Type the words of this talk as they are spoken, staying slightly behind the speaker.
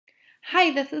Hi,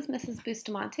 this is Mrs.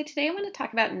 Bustamante. Today I want to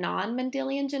talk about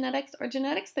non-Mendelian genetics, or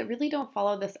genetics that really don't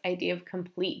follow this idea of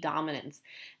complete dominance,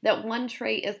 that one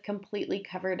trait is completely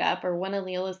covered up or one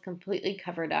allele is completely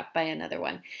covered up by another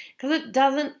one, because it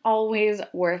doesn't always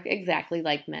work exactly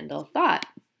like Mendel thought.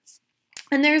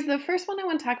 And there's the first one I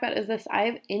want to talk about is this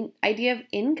idea of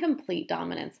incomplete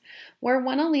dominance, where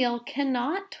one allele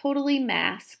cannot totally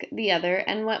mask the other,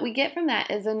 and what we get from that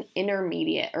is an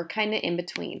intermediate or kind of in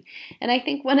between. And I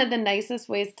think one of the nicest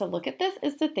ways to look at this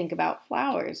is to think about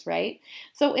flowers, right?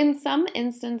 So in some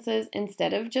instances,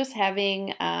 instead of just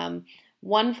having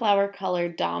one flower color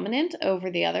dominant over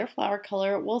the other flower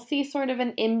color, we'll see sort of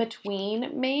an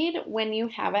in-between made when you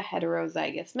have a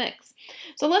heterozygous mix.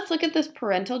 So let's look at this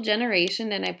parental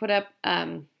generation, and I put up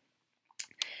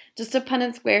just a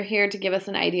Punnett square here to give us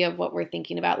an idea of what we're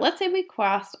thinking about. Let's say we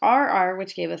crossed RR,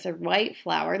 which gave us a white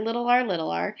flower, little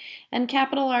r, and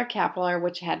capital R,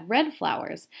 which had red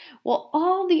flowers. Well,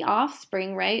 all the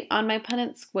offspring, right, on my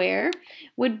Punnett square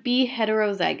would be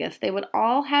heterozygous. They would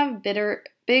all have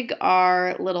big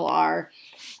R, little r,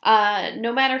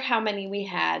 no matter how many we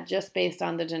had, just based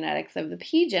on the genetics of the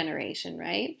P generation,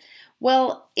 right?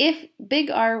 Well, if big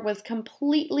R was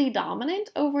completely dominant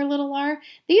over little r,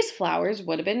 these flowers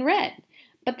would have been red.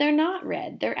 But they're not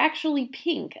red. They're actually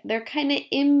pink. They're kind of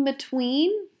in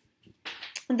between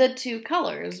the two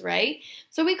colors, right?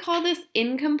 So we call this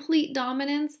incomplete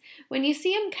dominance. When you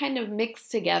see them kind of mixed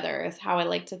together is how I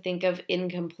like to think of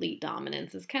incomplete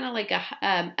dominance. It's kind of like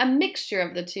a mixture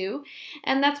of the two,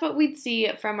 and that's what we'd see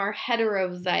from our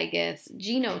heterozygous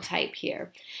genotype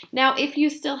here. Now, if you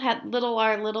still had little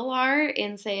r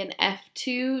in, say, an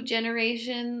F2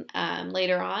 generation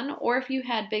later on, or if you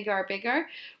had big R,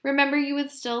 remember you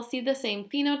would still see the same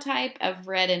phenotype of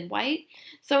red and white.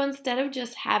 So instead of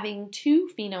just having two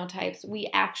phenotypes, we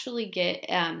actually get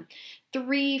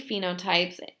three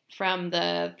phenotypes from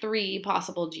the three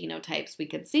possible genotypes we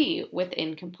could see with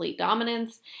incomplete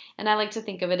dominance. And I like to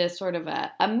think of it as sort of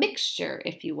a mixture,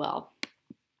 if you will.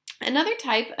 Another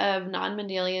type of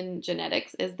non-Mendelian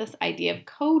genetics is this idea of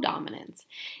codominance.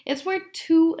 It's where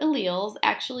two alleles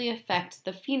actually affect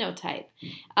the phenotype.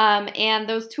 And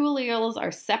those two alleles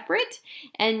are separate,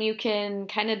 and you can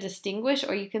kind of distinguish,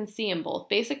 or you can see them both.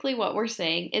 Basically what we're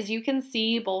saying is you can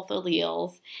see both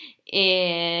alleles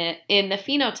in the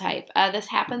phenotype. This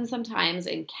happens sometimes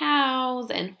in cows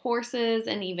and horses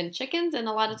and even chickens, and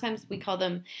a lot of times we call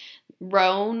them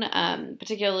roan,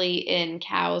 particularly in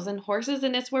cows and horses,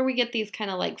 and it's where we get these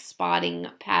kind of like spotting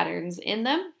patterns in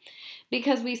them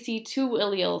because we see two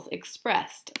alleles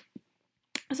expressed.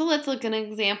 So let's look at an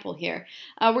example here.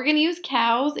 We're going to use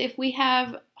cows. If we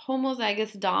have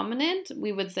homozygous dominant,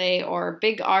 we would say, or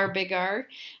big R.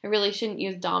 I really shouldn't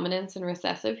use dominance and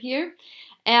recessive here.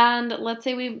 And let's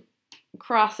say we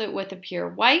cross it with a pure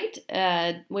white,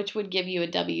 which would give you a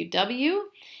WW.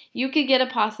 You could get a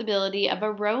possibility of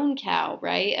a roan cow,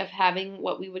 right, of having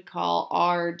what we would call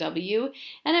RW,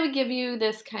 and it would give you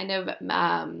this kind of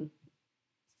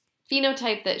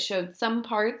phenotype that showed some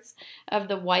parts of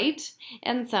the white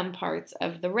and some parts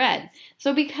of the red.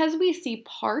 So because we see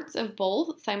parts of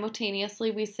both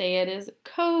simultaneously, we say it is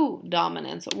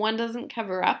codominance. One doesn't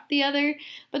cover up the other,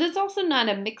 but it's also not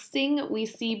a mixing. We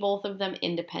see both of them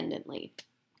independently.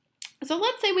 So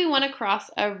let's say we want to cross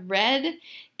a red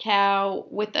cow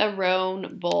with a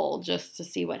roan bull just to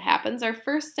see what happens. Our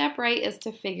first step, right, is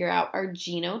to figure out our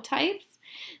genotypes.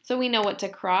 So we know what to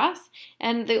cross,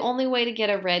 and the only way to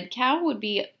get a red cow would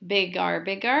be big R.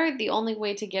 The only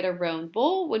way to get a roan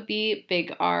bull would be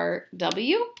big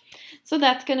RW. So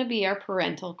that's going to be our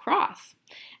parental cross.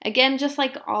 Again, just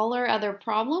like all our other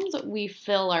problems, we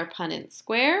fill our Punnett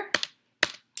square.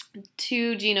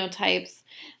 Two genotypes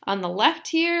on the left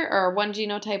here, or one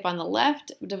genotype on the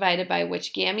left divided by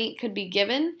which gamete could be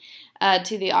given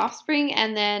to the offspring,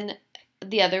 and then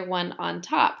the other one on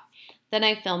top. Then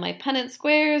I fill my Punnett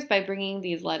squares by bringing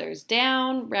these letters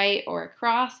down, right, or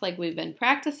across like we've been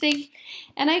practicing,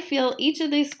 and I fill each of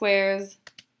these squares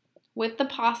with the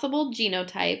possible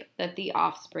genotype that the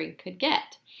offspring could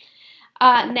get.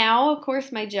 Now, of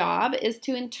course, my job is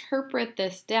to interpret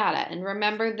this data. And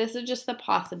remember, this is just the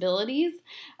possibilities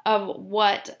of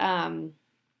what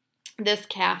this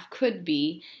calf could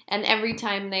be. And every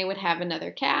time they would have another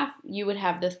calf, you would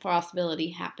have this possibility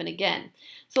happen again.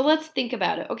 So let's think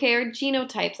about it. Okay, our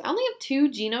genotypes. I only have two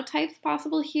genotypes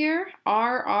possible here,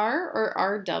 RR or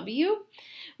RW,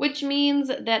 which means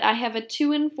that I have a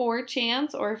 2 in 4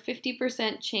 chance, or a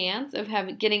 50% chance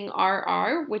of getting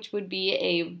RR, which would be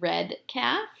a red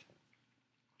calf.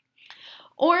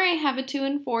 Or I have a 2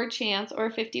 in 4 chance, or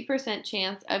a 50%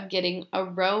 chance of getting a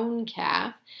roan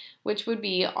calf, which would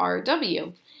be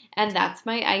RW. And that's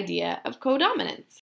my idea of codominance.